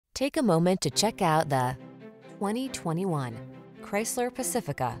Take a moment to check out the 2021 Chrysler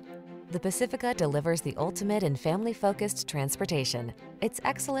Pacifica. The Pacifica delivers the ultimate in family-focused transportation. Its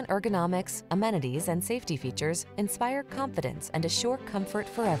excellent ergonomics, amenities, and safety features inspire confidence and assure comfort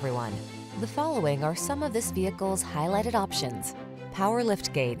for everyone. The following are some of this vehicle's highlighted options: power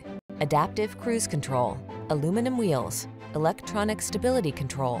liftgate, adaptive cruise control, aluminum wheels, electronic stability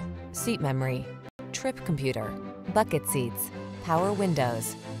control, seat memory, trip computer, bucket seats, power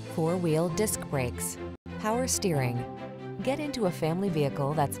windows, four-wheel disc brakes, power steering. Get into a family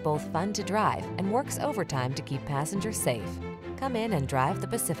vehicle that's both fun to drive and works overtime to keep passengers safe. Come in and drive the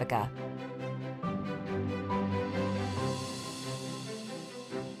Pacifica.